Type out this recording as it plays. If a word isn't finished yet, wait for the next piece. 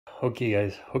Okay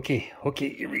guys, okay,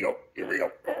 here we go.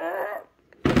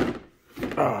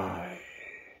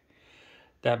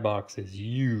 That box is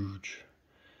huge.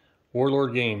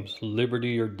 Warlord Games,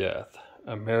 Liberty or Death.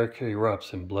 America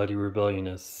erupts in bloody rebellion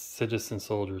as citizen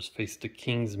soldiers face the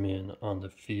King's men on the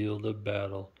field of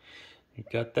battle. You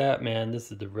got that, man.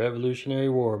 This is the Revolutionary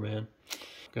War, man.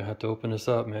 Gonna have to open this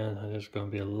up, man. There's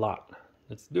gonna be a lot.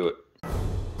 Let's do it.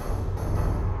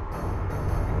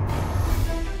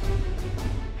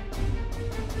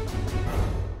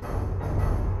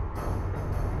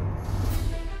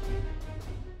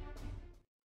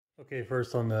 Okay,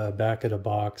 first on the back of the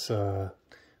box,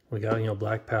 we got,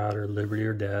 black powder, liberty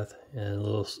or death, and a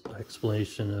little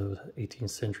explanation of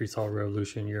 18th century salt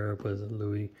revolution in Europe with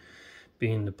Louis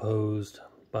being deposed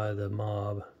by the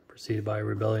mob, preceded by a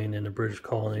rebellion in the British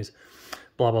colonies,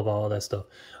 blah, blah, blah, all that stuff.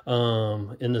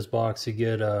 In this box, you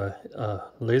get a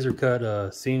laser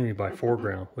cut scenery by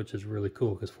Foreground, which is really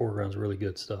cool because Foreground's really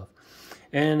good stuff.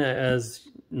 And as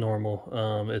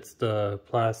normal, it's the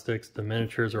plastics, the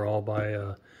miniatures are all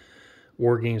by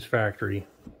War Games Factory.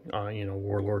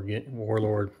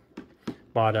 Warlord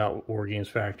bought out War Games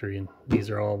Factory, and these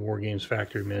are all War Games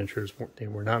Factory miniatures. They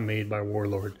were not made by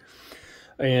Warlord.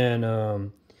 And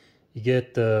you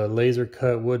get the laser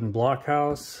cut wooden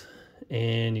blockhouse,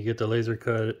 and you get the laser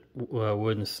cut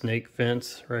wooden snake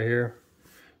fence right here.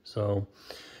 So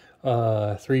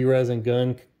 3 resin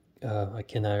gun, I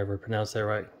cannot ever pronounce that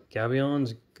right,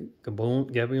 gabions.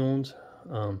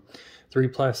 3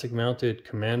 plastic mounted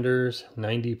commanders,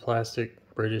 90 plastic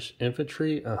British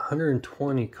infantry,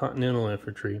 120 Continental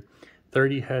infantry,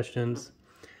 30 Hessians,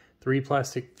 3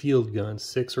 plastic field guns,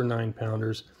 6 or 9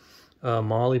 pounders,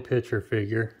 Molly Pitcher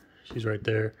figure, she's right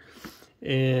there,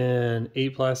 and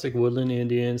 8 plastic woodland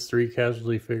Indians, 3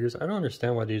 casualty figures. I don't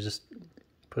understand why they just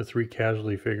put 3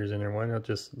 casualty figures in there. Why not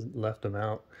just left them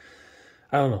out?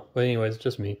 I don't know, but anyways,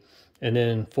 just me. And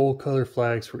then full color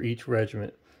flags for each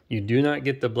regiment. You do not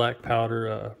get the black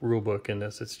powder rule book in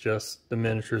this. It's just the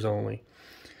miniatures only.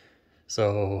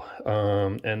 So,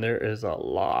 and there is a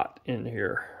lot in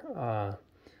here.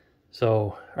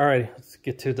 So, all right, let's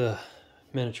get to the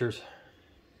miniatures.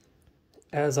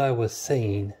 As I was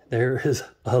saying, there is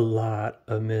a lot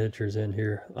of miniatures in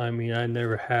here. I mean, I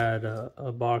never had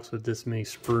a box with this many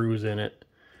sprues in it.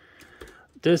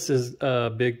 This is a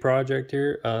big project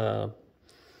here.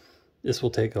 This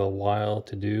will take a while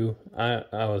to do. I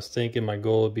was thinking my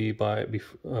goal would be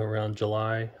around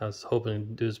July. I was hoping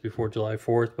to do this before July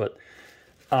 4th, but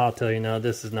I'll tell you now,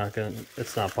 this is not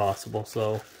it's not possible.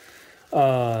 So,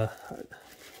 a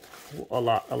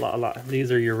lot.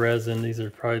 These are your resin. These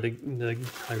are probably the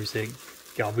how do you say it?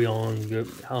 Gabion.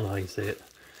 I don't know how you say it.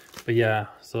 But yeah,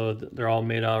 so they're all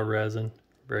made out of resin.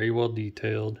 Very well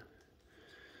detailed.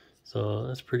 So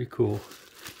that's pretty cool.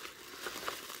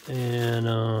 And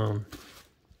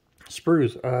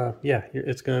sprues, yeah,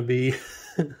 it's gonna be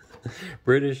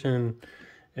British and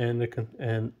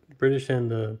British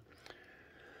and the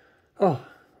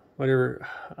whatever.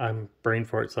 I'm brain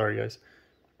fart. Sorry guys.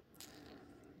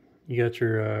 You got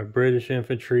your British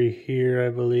infantry here, I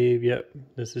believe. Yep,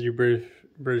 this is your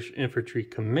British infantry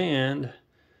command.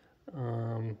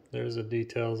 There's the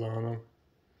details on them.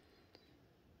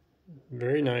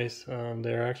 Very nice.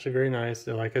 They're actually very nice.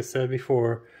 Like I said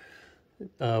before,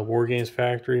 War Games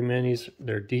Factory minis,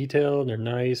 they're detailed, they're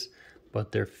nice,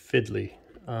 but they're fiddly.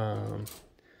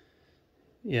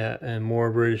 Yeah, and more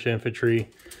British infantry.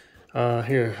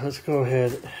 Here, let's go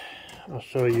ahead. I'll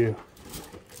show you.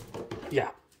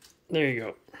 Yeah, there you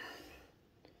go.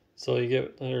 So you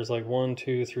get, there's like 1,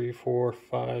 2, 3, 4,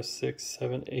 5, 6,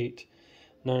 7, 8,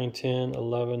 9, 10,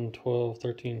 11, 12,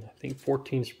 13, I think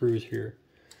 14 sprues here.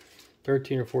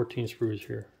 13 or 14 sprues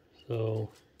here.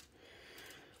 So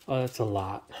that's a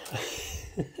lot.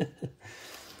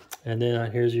 And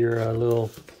then here's your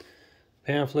little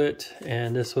pamphlet,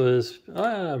 and this was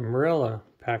Marilla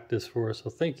packed this for us, so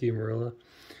thank you, Marilla.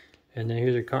 And then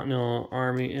here's your Continental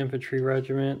Army Infantry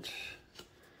Regiment,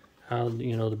 how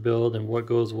the build and what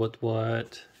goes with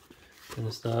what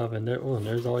and stuff. And there, and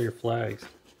there's all your flags.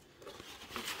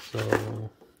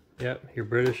 So yep, your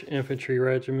British Infantry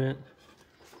Regiment.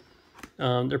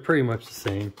 They're pretty much the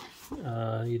same.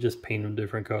 You just paint them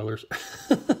different colors,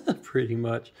 pretty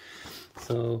much.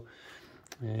 So,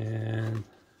 and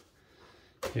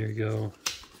here you go.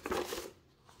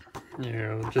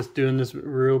 There, I'm just doing this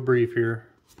real brief here.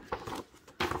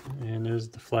 And there's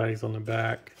the flags on the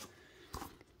back.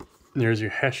 There's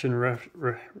your Hessian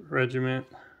regiment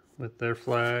with their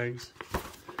flags.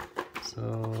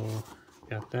 So,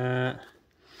 got that.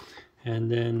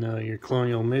 And then your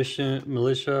colonial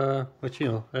militia, which, you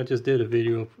know, I just did a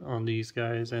video on these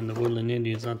guys, and the woodland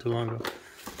Indians not too long ago.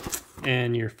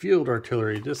 And your field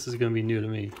artillery, this is going to be new to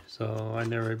me. So I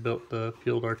never built the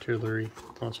field artillery.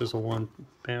 It's just a one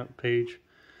page.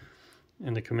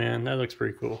 And the command, that looks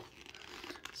pretty cool.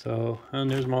 So, and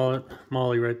there's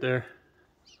Molly right there.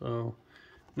 So,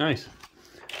 nice.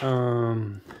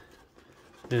 Then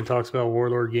it talks about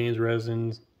Warlord Games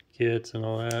resins, kits, and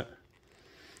all that.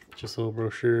 Just a little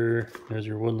brochure. There's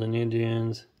your woodland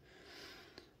Indians.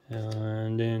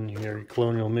 And then your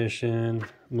colonial mission,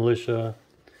 militia.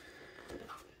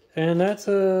 And that's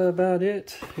about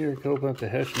it. Here, go up to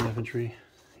Hessian infantry.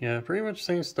 Yeah, pretty much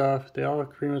same stuff. They all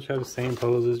pretty much have the same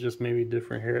poses, just maybe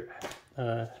different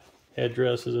hair,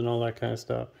 headdresses and all that kind of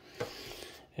stuff.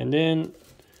 And then,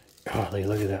 golly,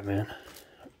 look at that, man.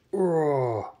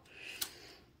 Oh.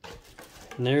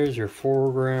 And there's your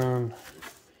foreground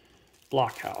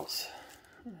blockhouse.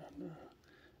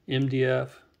 MDF.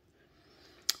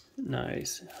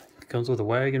 Nice. Comes with a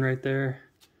wagon right there.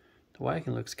 The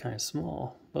wagon looks kind of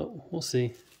small, but we'll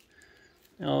see.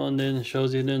 Oh, and then it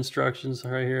shows you the instructions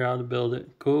right here how to build it.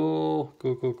 Cool,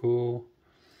 cool, cool, cool.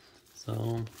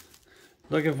 So,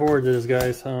 looking forward to this,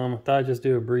 guys. I thought I'd just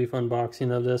do a brief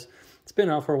unboxing of this. It's been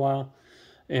out for a while,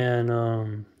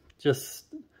 and just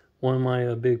one of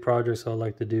my big projects I'd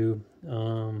like to do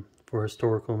for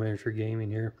historical miniature gaming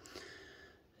here.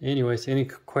 Anyways, any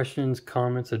questions,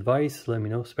 comments, advice, let me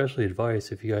know. Especially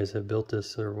advice if you guys have built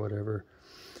this or whatever.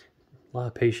 A lot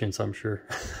of patience, I'm sure.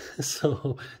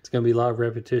 So it's going to be a lot of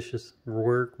repetitious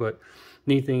work, but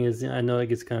neat thing is, I know it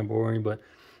gets kind of boring, but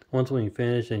once when you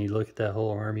finish and you look at that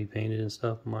whole army painted and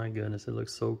stuff, my goodness, it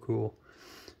looks so cool.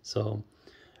 So,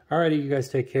 alrighty, you guys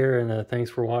take care, and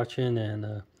thanks for watching,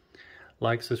 and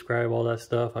like, subscribe, all that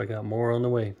stuff. I got more on the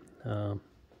way.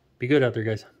 Be good out there,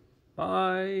 guys.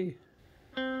 Bye.